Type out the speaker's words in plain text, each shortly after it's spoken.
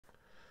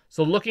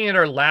So looking at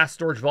our last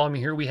storage volume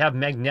here, we have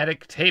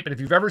magnetic tape. And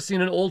if you've ever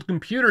seen an old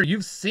computer,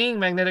 you've seen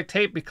magnetic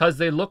tape because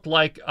they look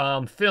like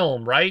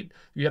film, right?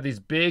 You have these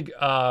big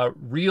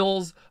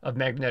reels of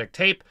magnetic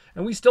tape,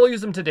 and we still use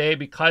them today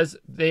because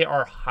they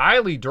are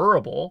highly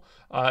durable.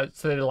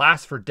 So they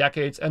last for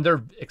decades, and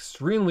they're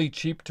extremely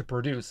cheap to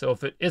produce. So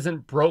if it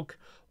isn't broke,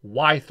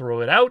 why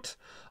throw it out?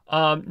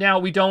 Now,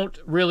 we don't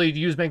really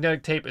use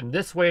magnetic tape in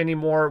this way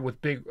anymore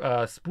with big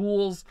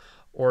spools,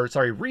 or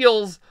sorry,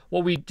 reels.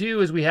 What we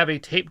do is we have a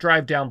tape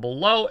drive down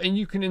below, and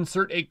you can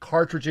insert a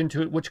cartridge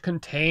into it which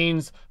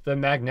contains the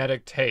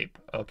magnetic tape.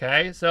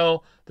 Okay,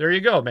 so there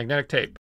you go, magnetic tape.